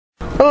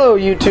Hello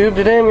YouTube,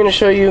 today I'm going to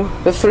show you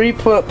the 3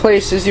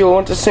 places you'll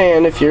want to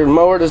sand if your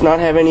mower does not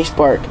have any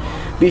spark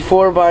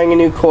before buying a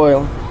new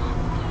coil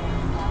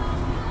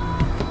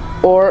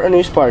or a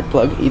new spark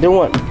plug, either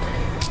one.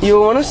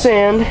 You'll want to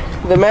sand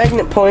the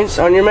magnet points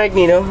on your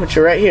magneto, which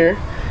are right here.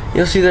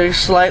 You'll see they're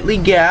slightly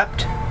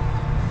gapped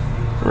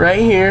right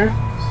here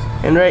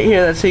and right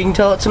here. That's how you can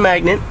tell it's a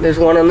magnet. There's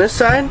one on this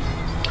side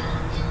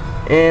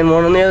and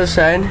one on the other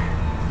side,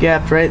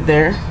 gapped right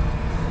there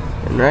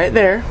and right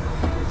there.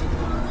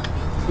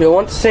 You'll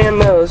want to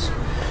sand those,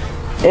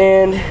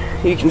 and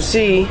you can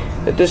see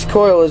that this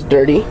coil is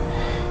dirty.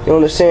 You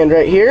want to sand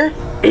right here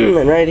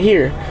and right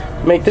here.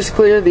 Make this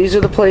clear, these are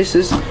the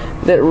places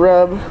that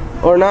rub,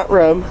 or not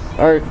rub,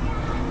 are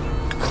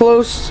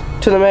close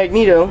to the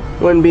magneto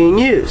when being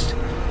used.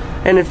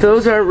 And if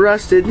those aren't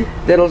rusted,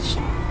 that'll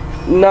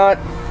not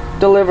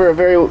deliver a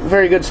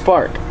very good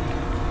spark.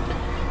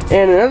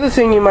 And another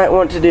thing you might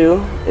want to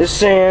do is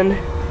sand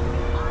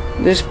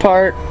this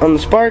part on the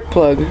spark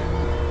plug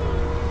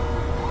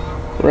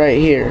right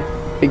here,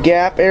 the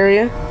gap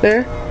area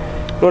there.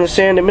 You want to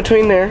sand in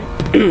between there.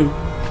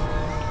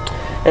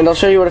 And I'll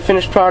show you what a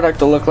finished product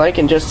will look like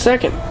in just a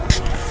second.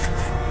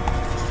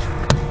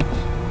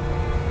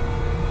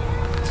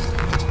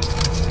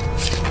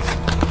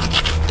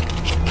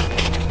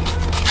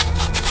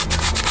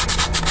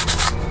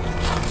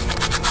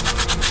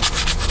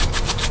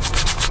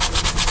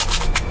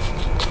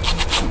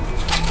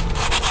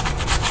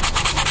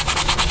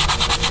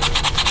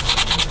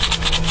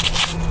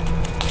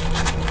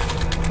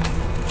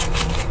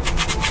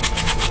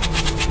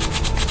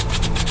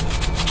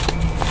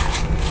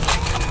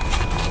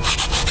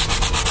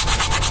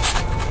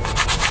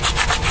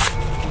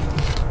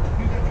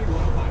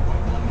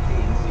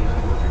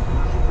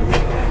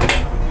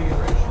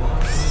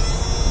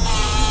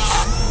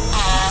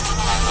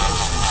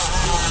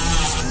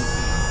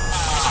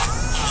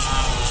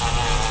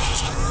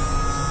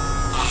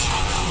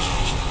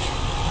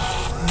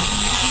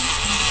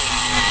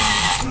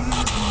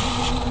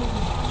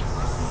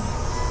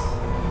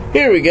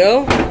 Here we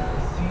go.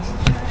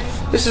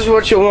 This is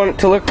what you'll want it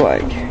to look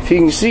like. If you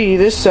can see,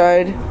 this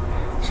side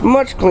is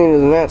much cleaner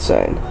than that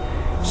side.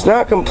 It's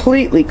not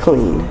completely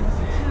clean,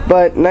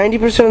 but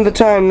 90% of the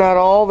time not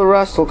all the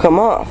rust will come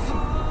off.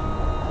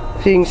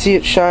 So you can see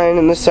it shine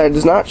and this side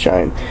does not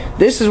shine.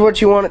 This is what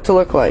you want it to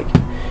look like.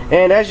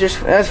 And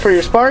as for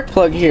your spark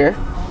plug here,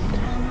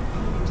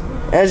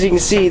 as you can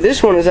see,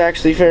 this one is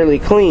actually fairly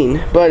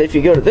clean, but if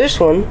you go to this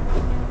one,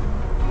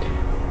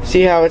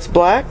 see how it's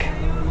black?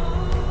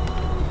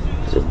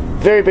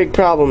 Very big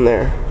problem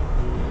there.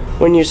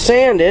 When you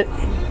sand it,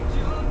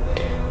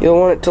 you'll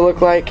want it to look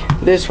like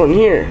this one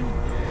here,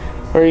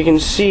 where you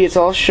can see it's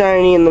all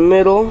shiny in the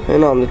middle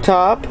and on the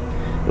top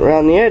and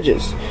around the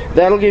edges.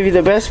 That'll give you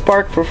the best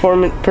spark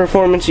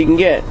performance you can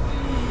get.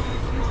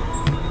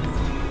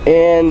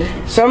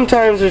 And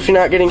sometimes if you're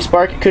not getting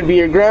spark, it could be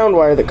your ground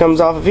wire that comes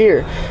off of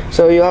here.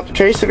 So you'll have to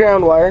trace the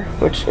ground wire,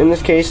 which in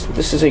this case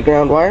this is a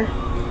ground wire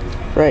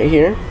right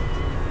here.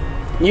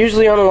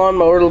 Usually on a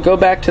lawnmower it'll go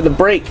back to the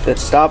brake that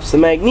stops the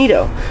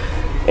magneto,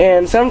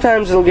 and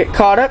sometimes it'll get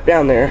caught up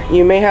down there.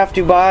 You may have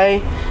to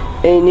buy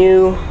a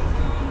new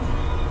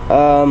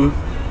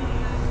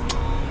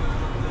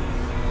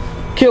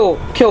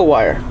kill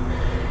wire,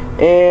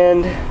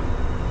 and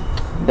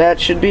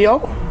that should be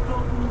all.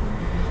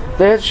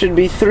 That should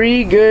be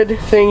 3 good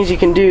things you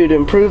can do to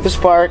improve the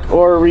spark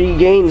or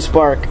regain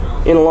spark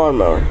in a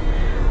lawnmower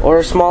or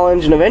a small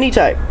engine of any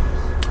type.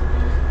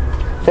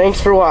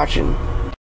 Thanks for watching.